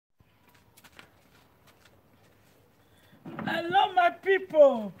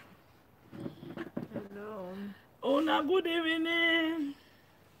people. Hello. Una good evening.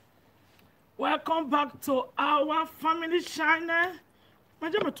 Welcome back to our family channel.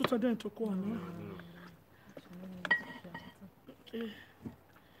 Majama tuta den to ko no. Okay.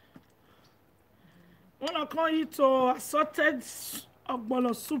 Wanna call it to assorted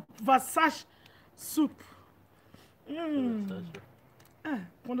Ogbolor soup, Versace soup.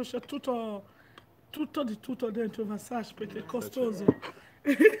 Quando c'è tutto di tutto dentro Versace perché è costoso.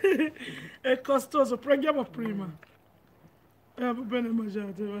 È costoso, preghiamo prima. Va bene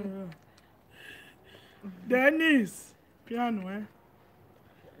mangiate. Dennis, piano,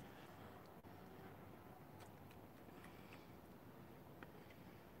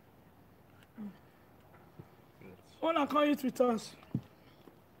 Wanna come eat with us?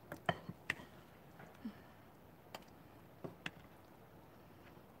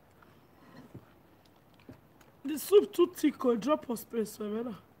 The soup too thick, drop of space,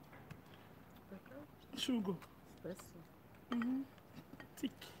 vero? Sugar.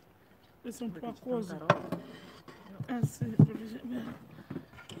 Thick. Questo è un po' acquoso. Sì.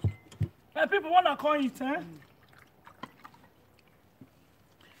 People wanna come eat,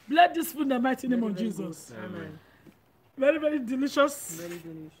 Bless this food in the mighty name of Jesus. Amen. Very, very delicious. Very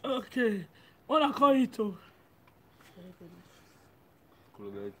delicious. Okay. Wanna come eat, Very delicious. Quello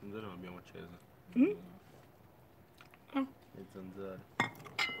delle zanzare non abbiamo acceso. Ah. Le zanzare.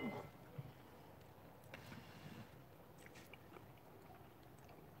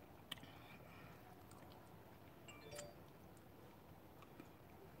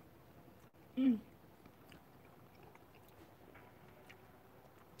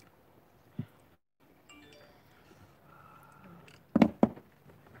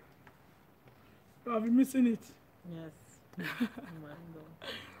 I've been missing it. Yes.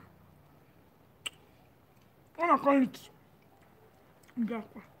 Wanna come eat?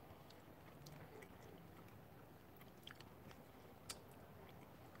 Ngakwa.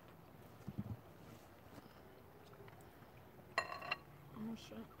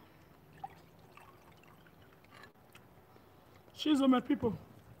 She's on my people.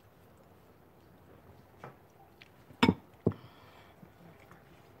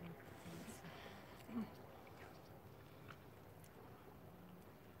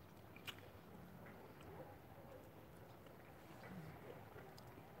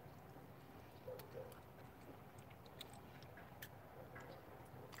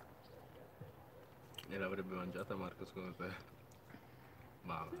 E l'avrebbe mangiata Marco secondo te?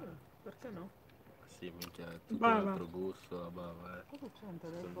 Ma Perché no? sì, minchia, tutto Bava. l'altro gusto, la bava, Cosa c'entra?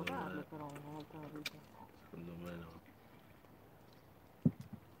 Devo Secondo provarlo me- però una volta alla vita. Secondo me no.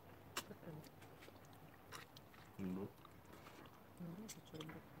 Perché? Boh. Non lo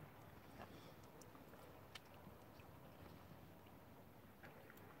piacerebbe.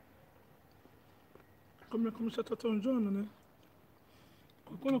 Come ha cominciato un giorno, né?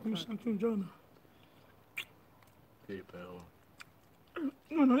 Qualcuno comincia anche un giorno. Sì, però.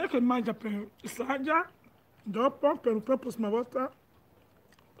 No, non è che mangia per assaggia, dopo, per la prossima volta,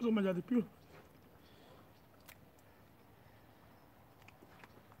 posso mangiare di più.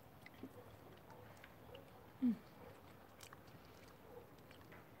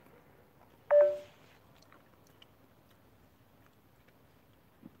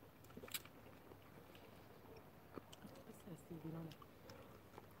 Che sei Stevie, non è?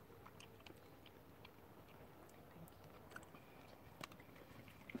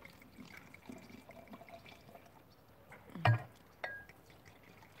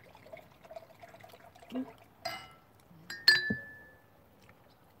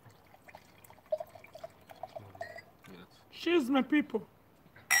 Grazie. She's my people.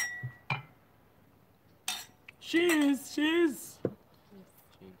 She is. Sì.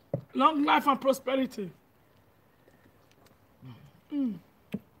 Long life and prosperity. Che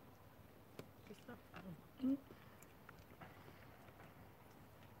sta?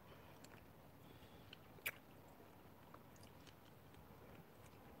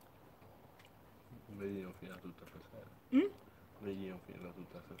 Vedi di non finirla tutta stasera. Vedi di non finirla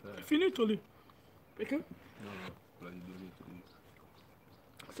tutta stasera. È finito lì. Perché? No, quella di 2 litri.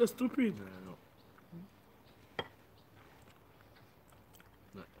 Sei stupido. No.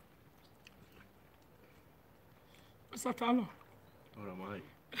 Satano. Oramai.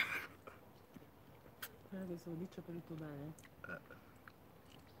 Spero che se lo dice per il tuo bene.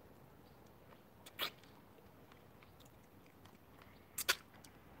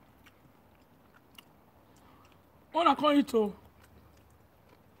 Ora con ito.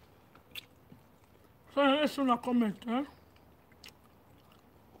 Sai nessuno commenta,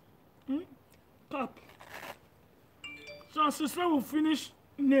 Tap. So sister will finish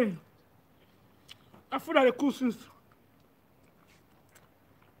nail. After that, the cool since.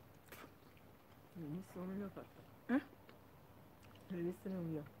 Benissimo, non le ho fatte. Eh? Le viste le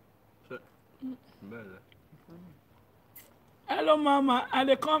unghie. Sì. Belle. Hello, mama. And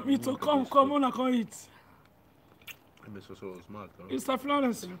they come eat. So come on, I come eat. Hai messo solo lo smalto, no? Mr.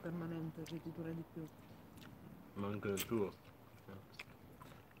 Florence. Quello permanente, che ti dura di più. Ma anche il tuo.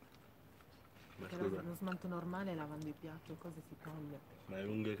 Ma Perché scusa, lo smalto normale lavando i piatti o cose si toglie. ma le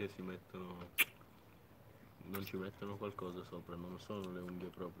unghie che si mettono... Non ci mettono qualcosa sopra, non sono le unghie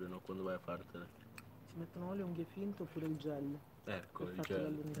proprio, no? Quando vai a fartele. Ci mettono o le unghie finte oppure il gel. Ecco, Per il fartele gel.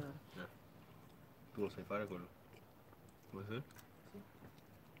 allungare. Tu lo sai fare quello? Come sei? Sì.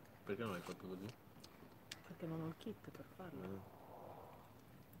 Perché non hai fatto così? Perché non ho il kit per farlo.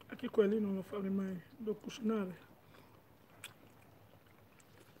 Anche quelli non lo farei mai. Devo cucinare.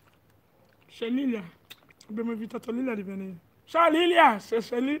 C'è Lilia. Abbiamo invitato Lilia di venire. Ciao Lilia,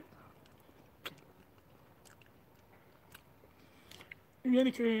 sei lì?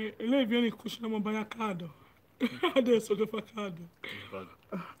 Vieni che lei viene e cuciniamo bene a caldo. Adesso che fa caldo. Infatti.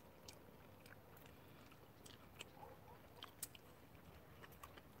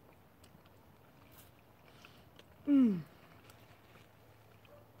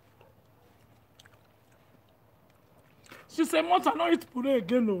 She said, "Month I not eat puree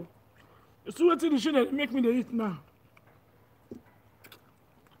again, no. You see wetin the shit that make me dey eat now."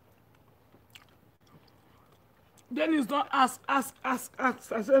 Dennis don ask. I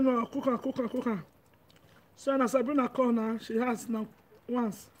said, "No, cook am." So na Sabrina call now. She ask now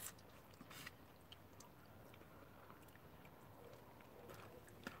once.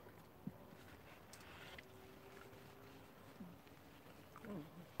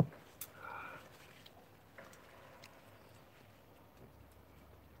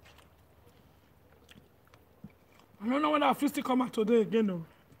 I don't know whether I still come out today again, though.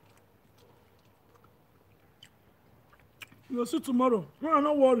 You'll see tomorrow. No,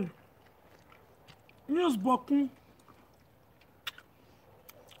 don't worry. News Boku.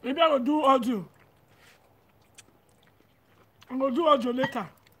 Maybe I will do audio. I'm going to do audio later.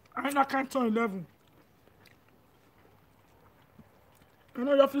 I can't turn 11. I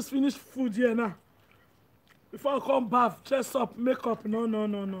know you have to finish food here now. Before I come bath, dress up, makeup. No.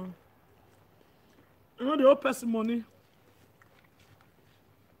 You know the old person money.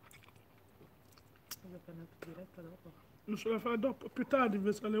 Voglio prendere diretta dopo. Non ce la fai dopo, più tardi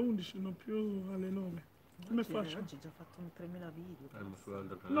verso alle 11, non più alle 9. Come faccio? Oggi ho già fatto 3000 video. Ma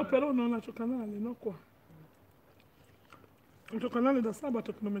sull'altro canale. No, però non al tuo canale, no qua. Il tuo canale da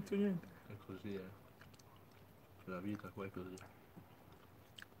sabato che non metto niente. È così, La vita qua è così.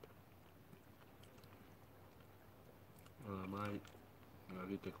 Oramai la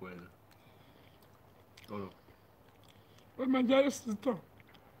vita è quella. Oh no. Per mangiare sto.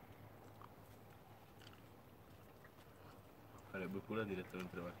 Farebbe pure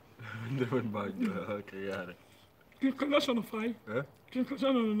direttamente mentre vai in bagno a cagare. Che cosa lo fai? Che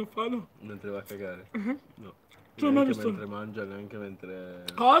cosa non lo fanno? Mentre vai a cagare? No. Tu non hai Neanche visto? mentre mangia, neanche mentre...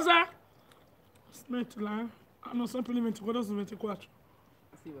 Cosa? Smettila, eh. Hanno sempre il 24 su 24.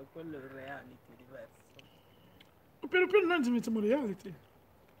 Sì, ma quello è il reality, diverso. Piano piano noi diventiamo reality.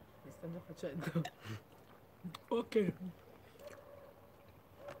 Mi stanno già facendo. Ok.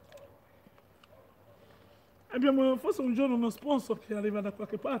 Abbiamo forse un giorno uno sponsor che arriva da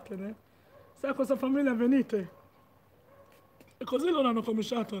qualche parte, né? Sai a questa famiglia venite? E così loro hanno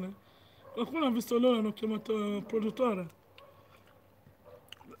cominciato, né? Qualcuno ha visto loro, hanno chiamato il produttore.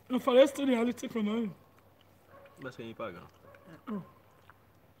 Non faresti reality con noi? Ma se mi pagano? Oh.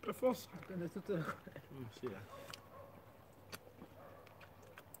 Per forza. Prende tutto da Sì,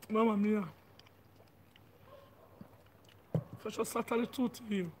 Mamma mia. Faccio saltare tutti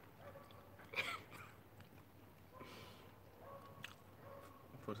io.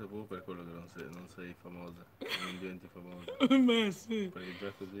 Forse proprio per quello che non sei famosa, non diventi famosa. Beh, sì. Perché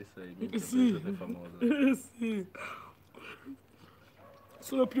già così sei mica Sì. sei famosa. Sì.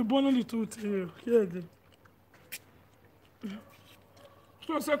 Sono più buono di tutti io, chiedi.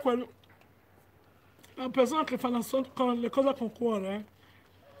 Tu sai quello. La persona che fa le cose con cuore,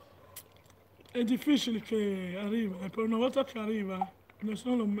 è difficile che arriva, e per una volta che arriva,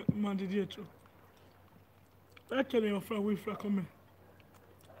 nessuno lo mandi dietro. Perché devo fare wifi con me?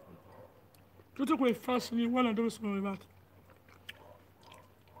 Tutti quei fascini, guarda dove sono arrivato.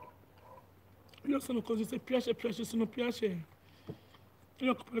 Io sono così, se piace, se non piace,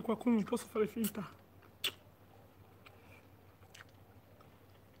 io per qualcuno non posso fare finta.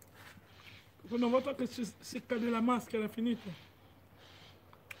 Una volta che si cade la maschera è finito.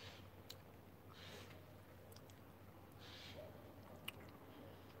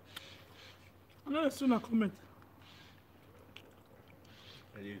 Non è nessuna commenta.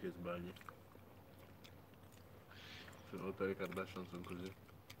 È lì che sbagli. Secondo te le Kardashian sono così?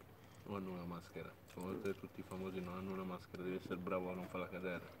 O hanno una maschera? Secondo te tutti i famosi non hanno una maschera, devi essere bravo a non farla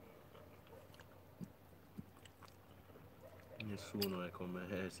cadere. Nessuno è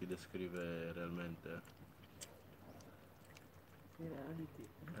come si descrive realmente. I reality,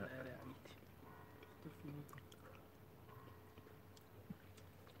 non è reality. Tutto finito.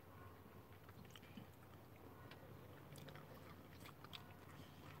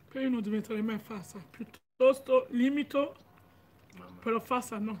 Che io non diventerei mai falsa. Piuttosto limito, Mamma, però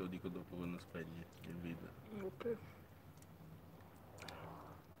falsa te no. lo dico dopo quando spegni il video. Ok.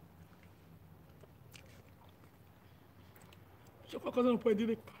 C'è qualcosa che non puoi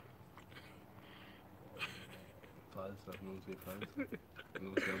dire qua. Falsa, non sei falsa.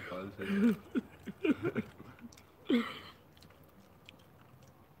 Non siamo false.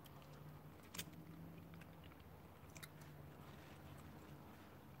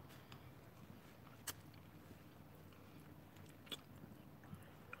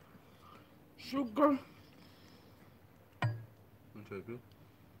 Sugar. Non c'è più?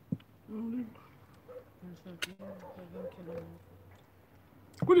 Non dico. Non c'è più, anche non...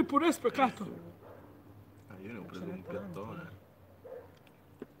 Quindi pure è speccato. Io ne ho Ce preso n'è un tanto. piattone.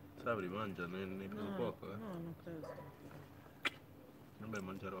 Sabri mangia, ne hai preso No, poco, no, non ho preso. Vabbè,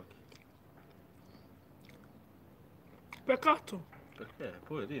 mangerò. Peccato. Perché?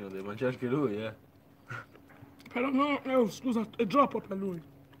 Poverino, deve mangiare anche lui, Però no, scusa, è troppo per lui.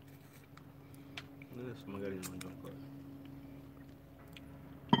 Adesso magari ne mangio ancora.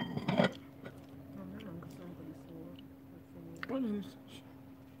 No, a me manca solo un po' di sugo. Per finire. Guarda nel senso.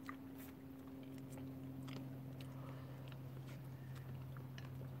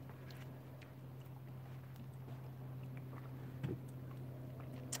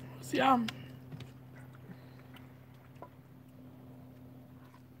 Siamo.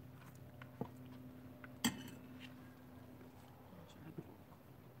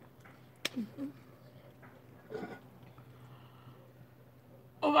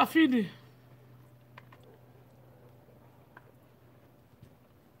 Ova fidi.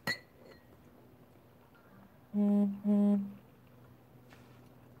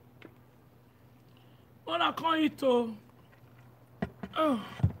 Ora con ito. Oh.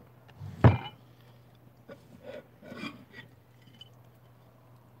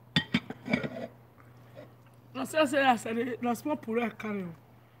 Non so se la small purè carry.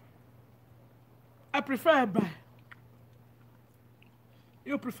 I prefer buy.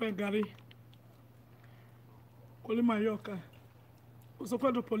 Io prefer gari. Con le maioca. Questo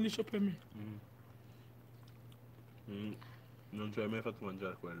qua dopo liscio per me. Non ci hai mai fatto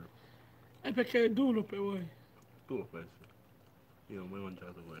mangiare quello. È perché è duro per voi. Tu lo pensi? Io non ho mai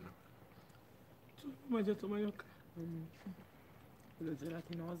mangiato quello. Tu hai mangiato maioca? Quello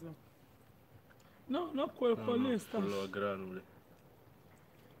gelatinoso. No, no, quello No, con no, lì sta. quello a granuli.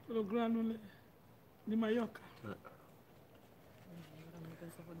 Quello granule di maioca. Non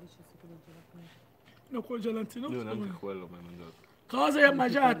pensavo dicessi quello gelatinoso. No, quello gelatinoso. Io neanche quello ho mai mangiato. Cosa hai Non ti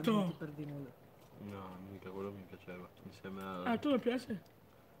mangiato? perdi nulla. No, mica quello mi piaceva. Insieme Ah, a, tu mi piace?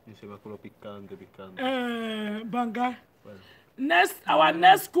 insieme a quello piccante. Banga. Quello. Our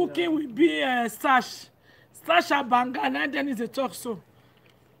next cooking will be stash. Stash and banga, and then is a talk so.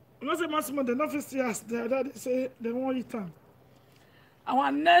 You know, say Massimo, they don't see us there. They say they won't eat them.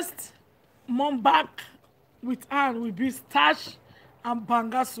 Our next mom back with Anne will be stash and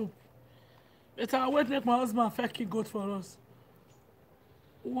banga soup. But I wait make my husband fake goat for us.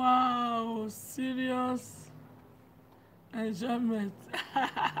 Wow, serious enjoyment.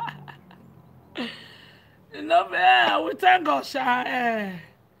 You know, we thank God, Sha.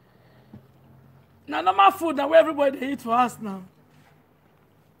 Now, normal food that everybody dey eat for us now.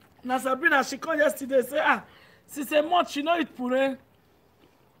 Now, Sabrina, she come yesterday say, she say, much she no eat puree.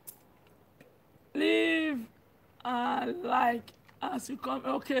 Leave, like, as you come,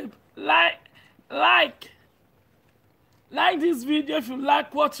 okay, like this video if you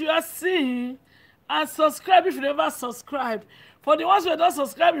like what you are seeing, and subscribe if you never subscribe. For the ones who don't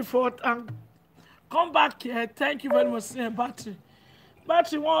subscribe before, come back here. Thank you very much. Battery.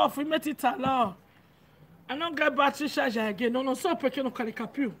 Battery one off, we made it allow. I don't get battery charger again. No, so perché non carica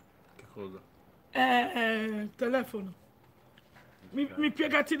più. Che cosa? Telefono. Mi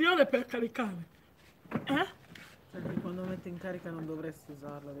piegati le ore per caricare. Senti, quando metti in carica non dovresti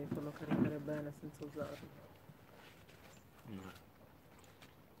usarlo, devi farlo caricare bene senza usarlo. No.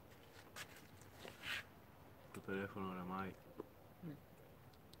 Il tuo telefono oramai.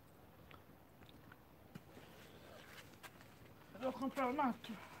 Devo comprare un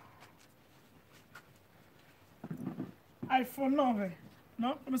altro. iPhone 9.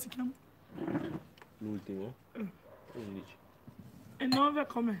 No? Come si chiama? L'ultimo? 11. E 9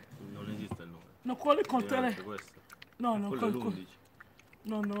 com'è? Non esiste il 9. No, quelli con Anche tele. questo. No, no, Quello è quello. l'11.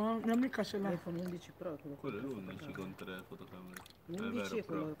 No, mia amica ce l'ha. L'iPhone 11 Pro è quello Quello è l'11 con 3 fotocamere. L'11 è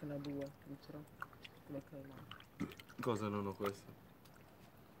quello Pro. che ne ha 2, il Pro. Quello che hai là. Cosa non ho questo?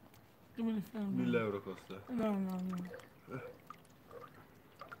 Come ne fai? 1000 euro costa. No.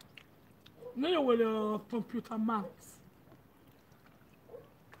 No, io voglio computer Max.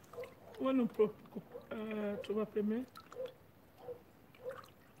 Vuoi non trova per me?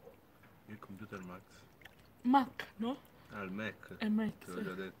 Il computer Max. Mac, no? Ah, il Mac. È Mac, Te l'ho sì.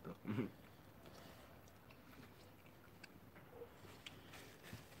 già detto.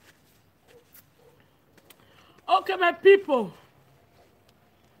 Okay, my people.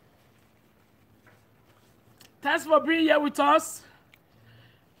 Thanks for being here with us.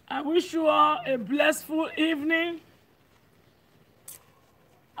 I wish you all a blissful evening.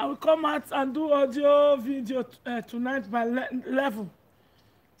 I will come out and do audio video tonight by 11.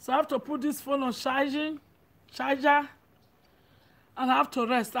 So I have to put this phone on charger, and I have to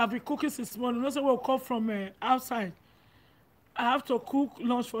rest. I've been cooking since morning. No say we'll come from outside. I have to cook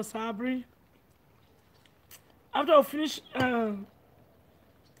lunch for Sabri. After I finish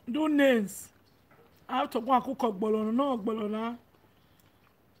do nails, I have to go and cook Ogbolor. No Ogbolor now.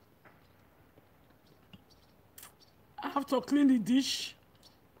 I have to clean the dish.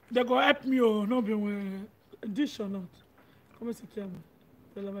 They go help me or no be dish or not. Come si chiama?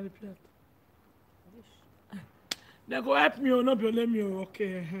 Per lavare i piatti. They go help me or not be let me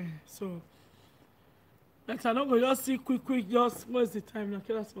okay. So like I don't go just see quick just what's the time now?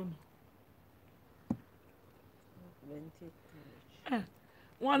 That's one. 20.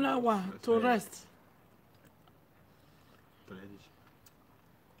 1 hour to rest. 13.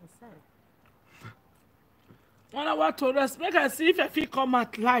 1 hour to rest. Make I see if I feel come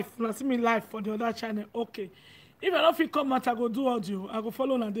out live. Now see me live for the other channel. Okay. If I don't feel come out, I go do audio. I go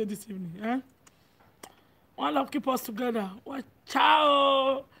follow on day this evening. One love keep us together. Well,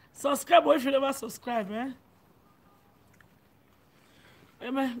 ciao. Subscribe if you never subscribe.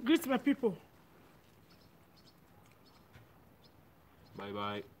 Amen. Greet my people.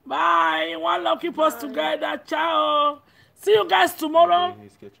 Bye. Bye. One love keep us together. Ciao. See you guys tomorrow.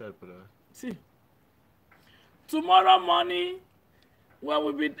 See. Tomorrow morning, when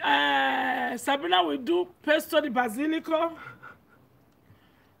we be Sabrina will do pesto di basilico.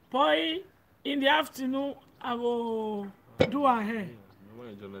 Poi in the afternoon I will do her hair. Non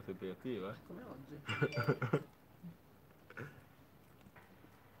è giornata impegnativa, Come oggi.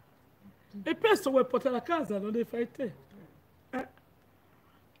 E pesto vuoi portare a casa, non devi fare te.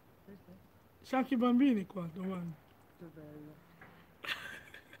 C'è anche i bambini qua domani. Che bello.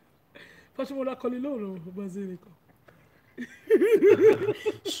 Facciamo la con loro, basilico.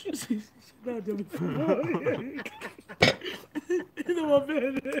 Nadia, mi fa male. Non va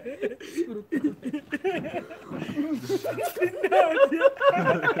bene. Nadia.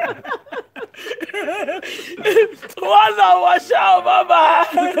 Guarda, ciao, bye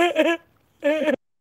bye.